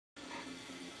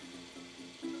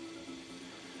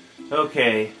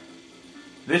Okay,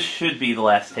 this should be the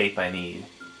last tape I need.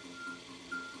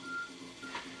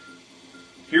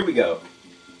 Here we go.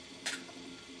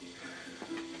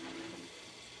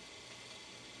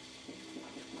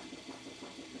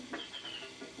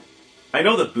 I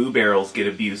know the boo barrels get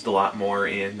abused a lot more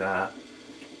in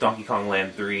Donkey Kong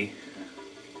Land 3.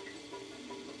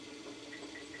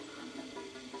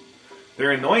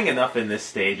 They're annoying enough in this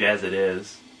stage as it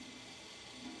is.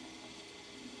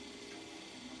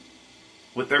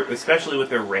 Especially with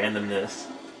their randomness.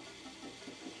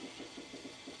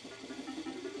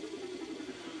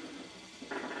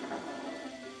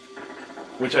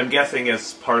 Which I'm guessing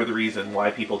is part of the reason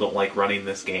why people don't like running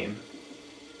this game.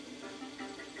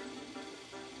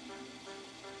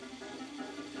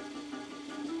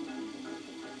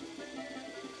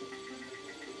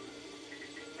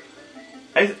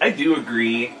 I do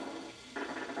agree.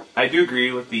 I do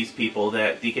agree with these people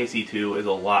that DKC2 is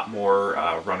a lot more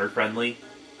runner friendly.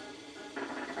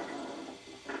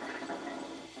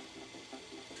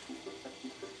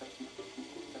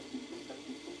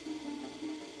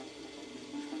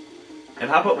 And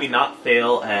how about we not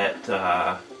fail at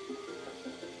that?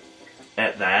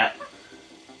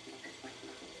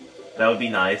 That would be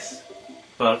nice,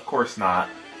 but of course not.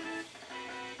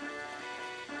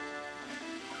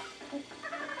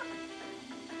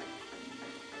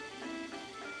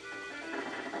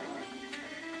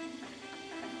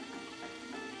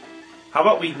 How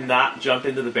about we not jump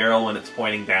into the barrel when it's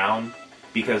pointing down,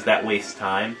 because that wastes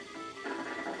time?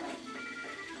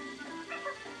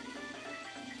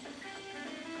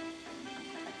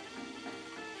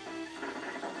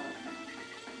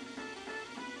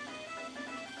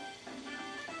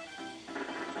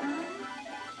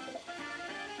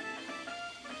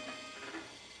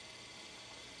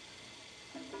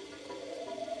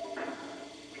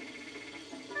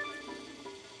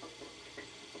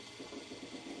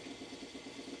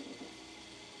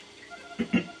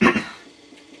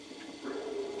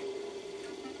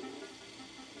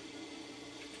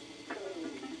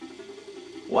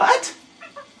 What?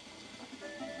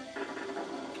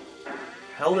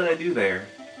 Hell did I do there?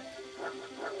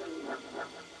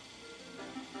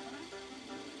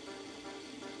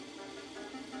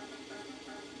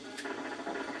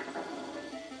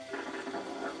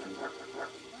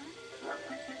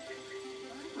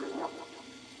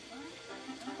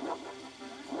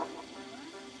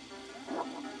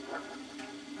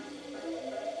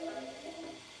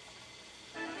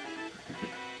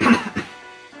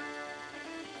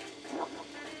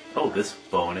 Oh, this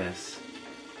bonus.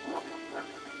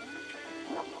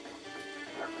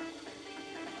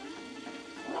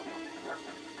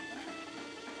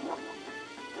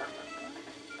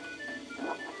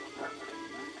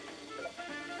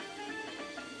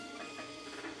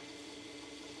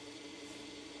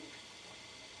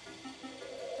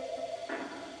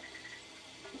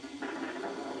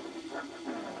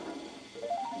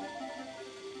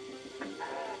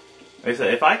 Like I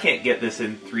said, if I can't get this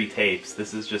in 3 tapes,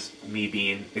 this is just me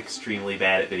being extremely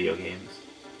bad at video games.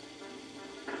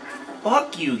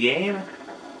 Fuck you, game!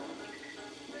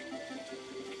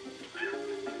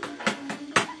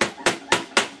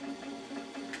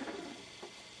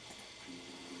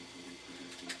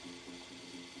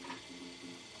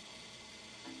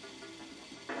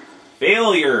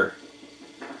 Failure!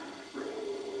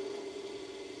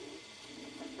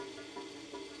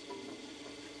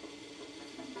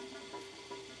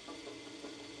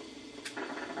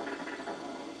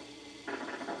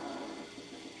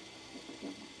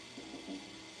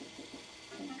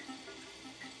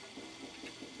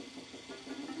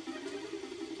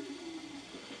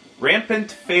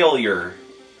 Rampant failure.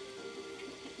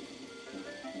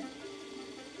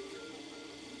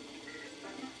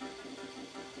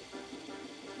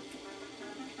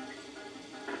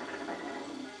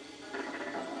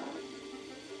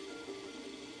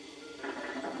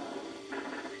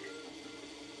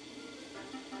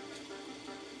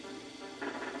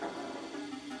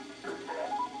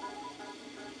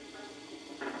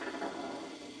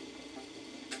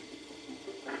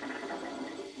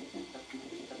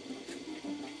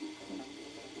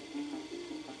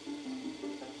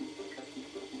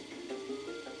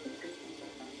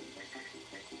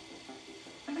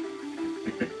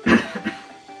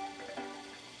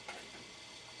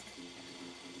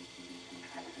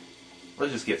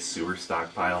 Let's just get sewer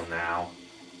stockpile now.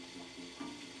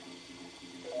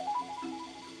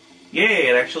 Yay,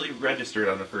 it actually registered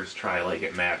on the first try like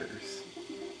it matters.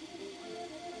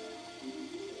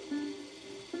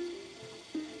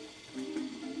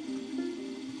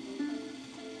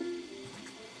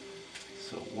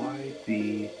 So why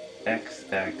the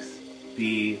XX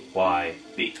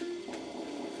BYB.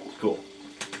 Cool.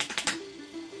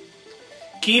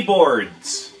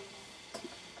 Keyboards.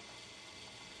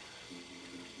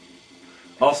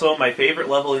 Also, my favorite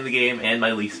level in the game and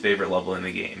my least favorite level in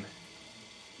the game.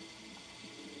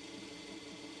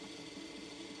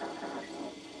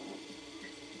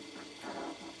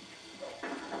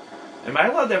 Am I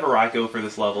allowed to have a Raikou for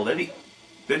this level? That'd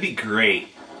be great.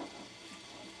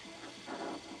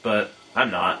 But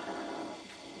I'm not.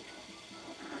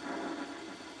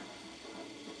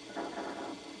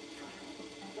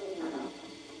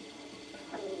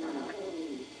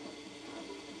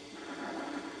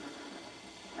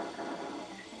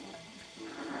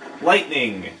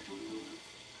 Lightning.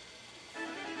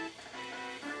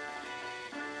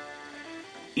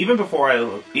 Even before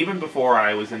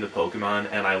I was into Pokemon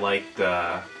and I liked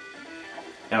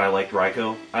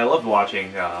Raikou, I loved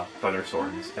watching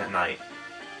thunderstorms at night,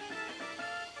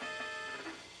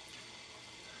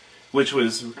 which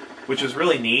was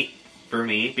really neat for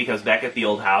me because back at the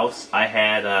old house I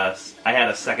had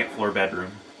a second floor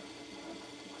bedroom.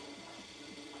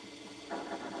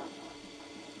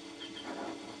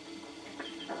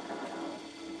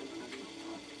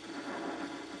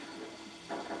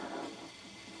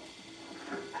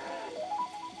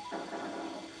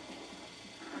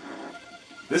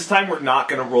 This time we're not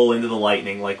going to roll into the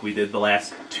lightning like we did the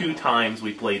last 2 times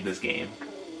we played this game.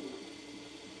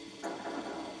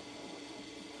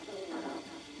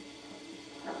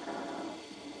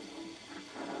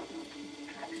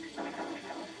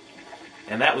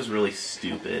 And that was really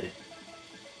stupid.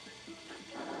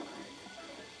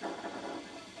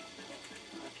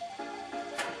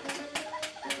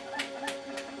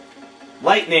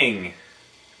 Lightning!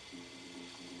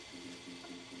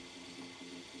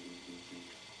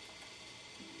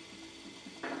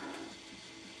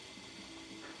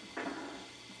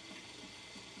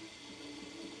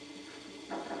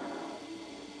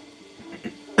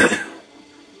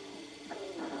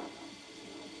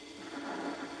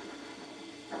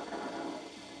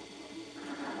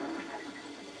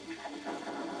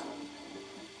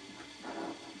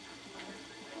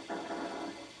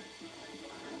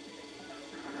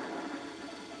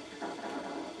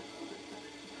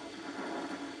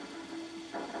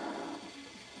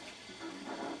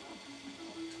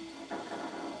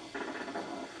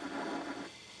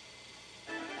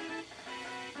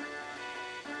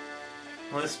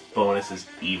 Well, this bonus is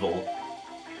evil.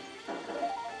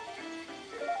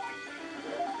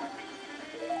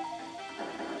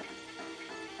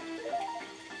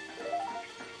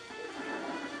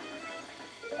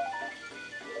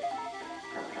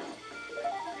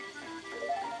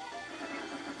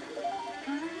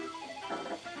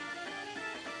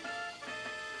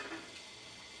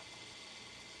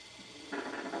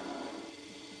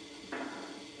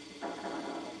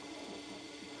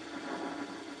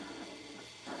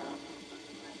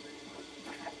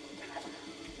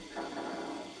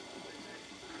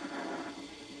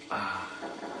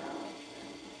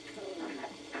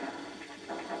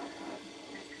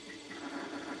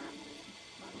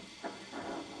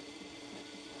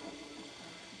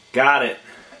 Got it.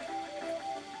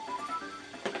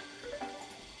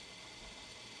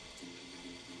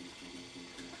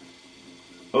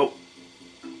 Oh.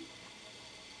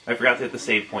 I forgot to hit the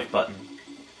save point button.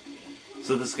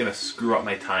 So this is going to screw up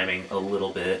my timing a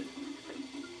little bit.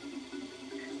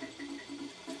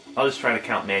 I'll just try to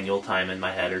count manual time in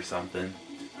my head or something.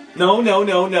 No, no,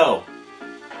 no, no.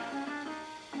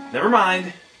 Never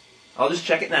mind. I'll just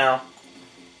check it now.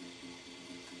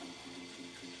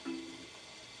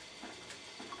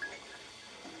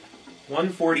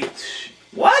 $142.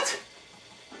 What?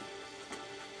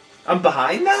 I'm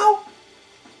behind now?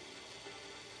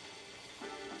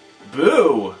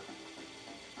 Boo.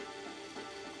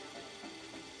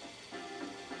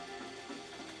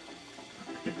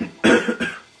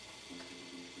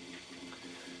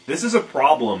 This is a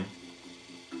problem.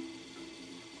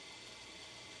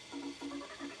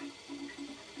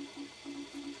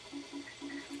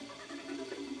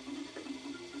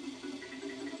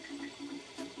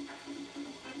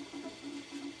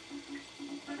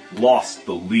 Lost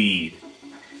the lead.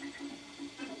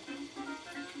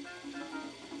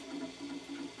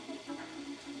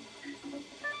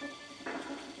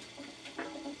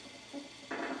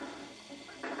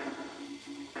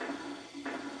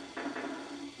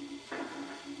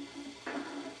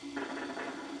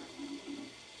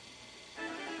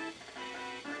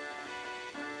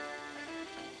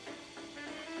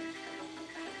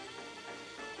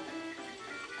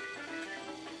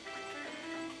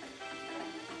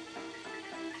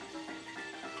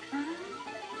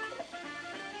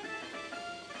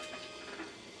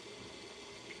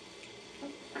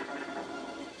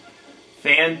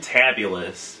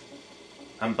 Fantabulous.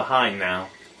 I'm behind now.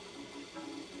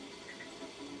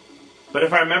 But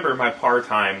if I remember, my par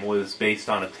time was based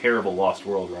on a terrible Lost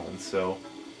World run, so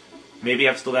maybe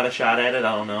I've still got a shot at it,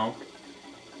 I don't know.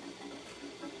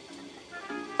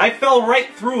 I fell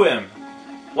right through him!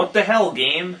 What the hell,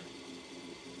 game?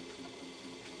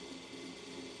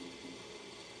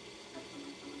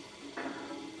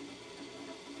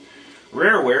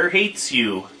 Rareware hates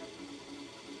you.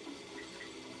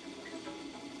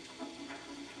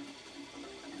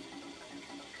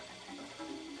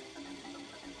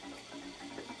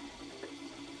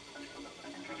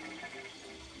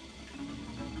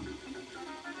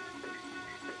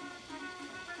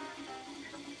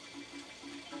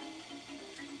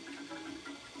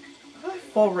 How did I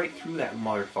fall right through that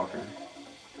motherfucker?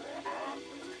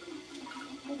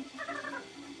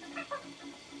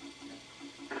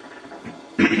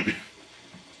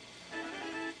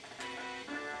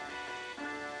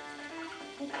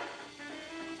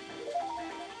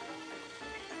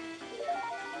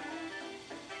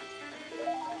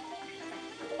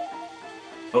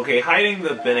 Okay, hiding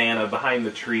the banana behind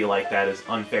the tree like that is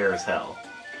unfair as hell.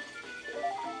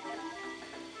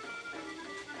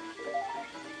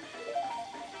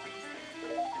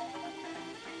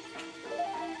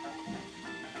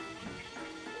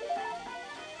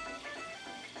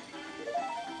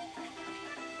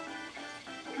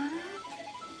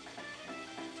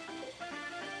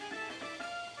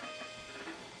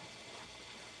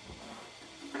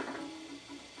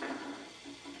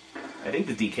 I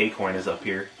think the DK coin is up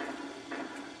here.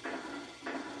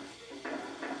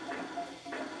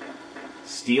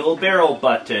 Steel barrel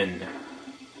button.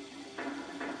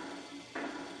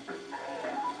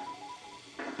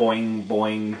 Boing,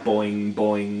 boing, boing,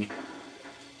 boing.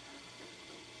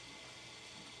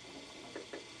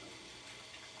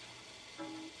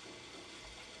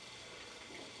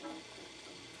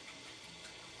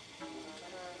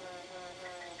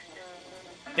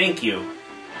 Thank you.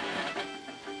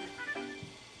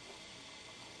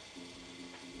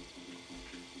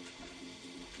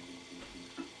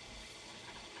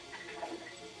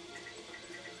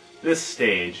 This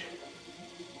stage.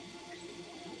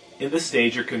 In this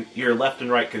stage, your left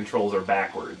and right controls are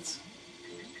backwards.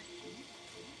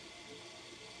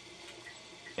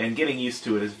 And getting used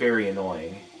to it is very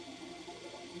annoying.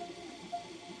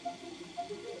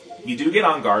 You do get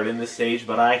on guard in this stage,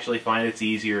 but I actually find it's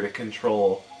easier to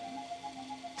control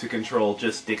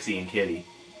just Dixie and Kitty.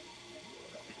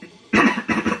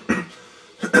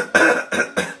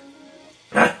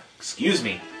 Excuse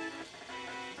me.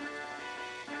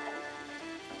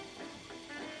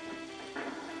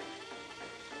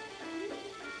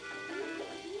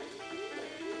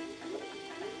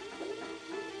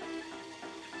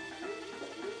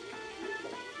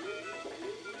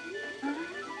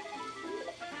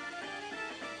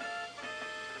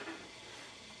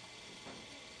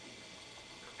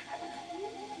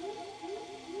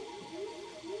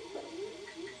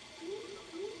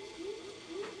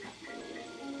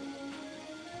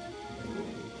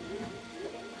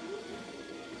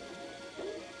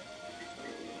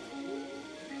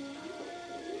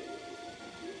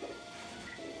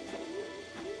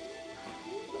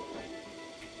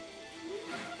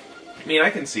 I mean, I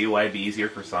can see why it'd be easier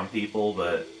for some people,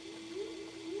 but...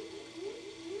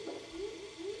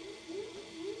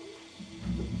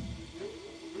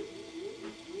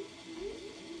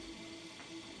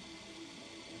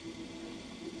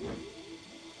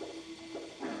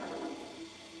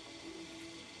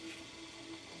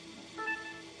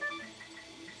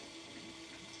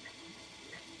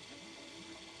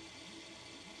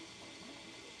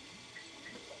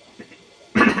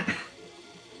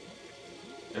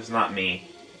 It's not me.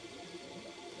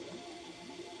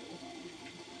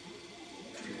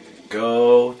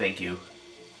 Go, thank you.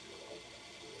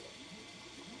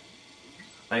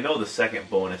 I know the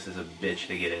second bonus is a bitch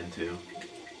to get into.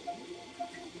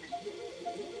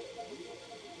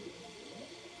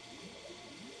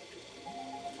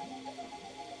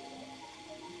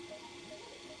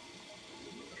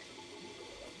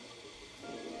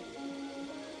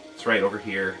 It's right over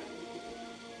here.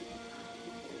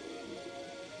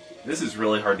 This is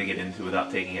really hard to get into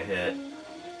without taking a hit.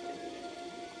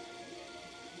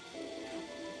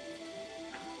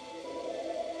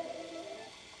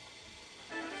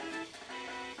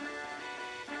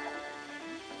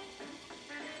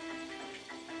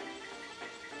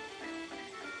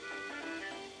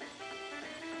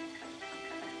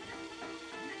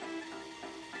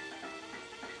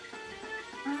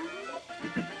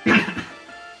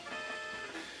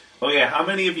 Oh yeah, how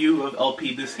many of you have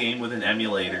LP'd this game with an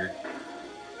emulator?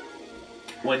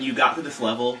 when you got to this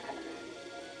level,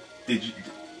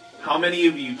 how many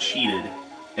of you cheated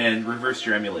and reversed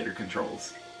your emulator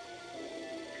controls?